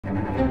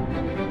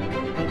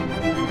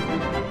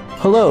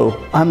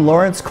Hello, I'm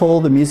Lawrence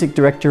Kohl, the music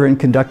director and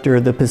conductor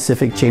of the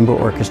Pacific Chamber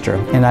Orchestra,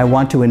 and I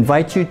want to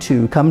invite you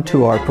to come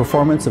to our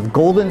performance of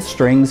Golden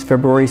Strings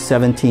February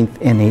 17th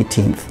and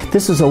 18th.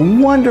 This is a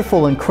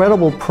wonderful,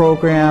 incredible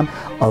program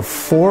of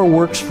 4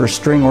 works for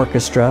string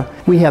orchestra.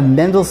 We have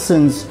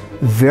Mendelssohn's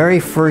very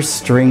first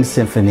string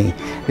symphony,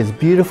 as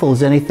beautiful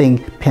as anything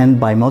penned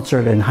by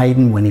Mozart and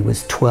Haydn when he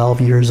was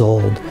 12 years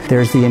old.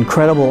 There's the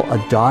incredible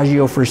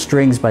Adagio for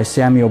Strings by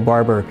Samuel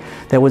Barber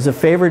that was a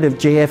favorite of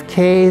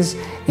JFK's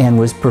and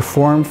was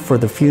performed for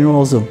the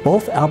funerals of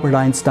both Albert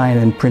Einstein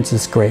and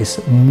Princess Grace.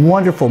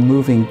 Wonderful,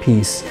 moving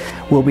piece.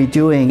 We'll be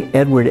doing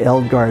Edward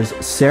Elgar's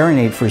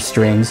Serenade for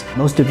Strings.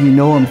 Most of you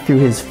know him through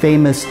his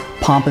famous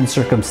Pomp and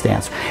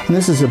Circumstance. And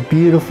this is a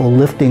beautiful,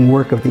 lifting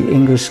work of the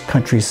English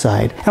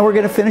countryside. And we're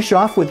going to finish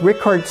off with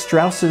Richard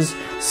Strauss's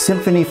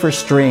Symphony for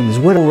Strings.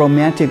 What a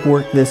romantic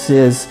work this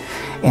is.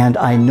 And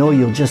I know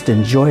you'll just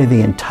enjoy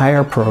the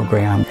entire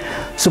program.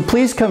 So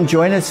please come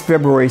join us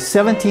February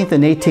 17th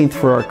and 18th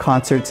for our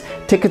concerts.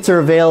 Tickets are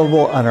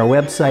available on our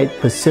website,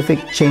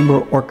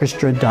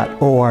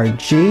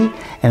 pacificchamberorchestra.org,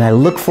 and I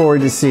look forward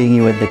to seeing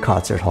you at the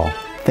concert hall.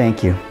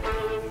 Thank you.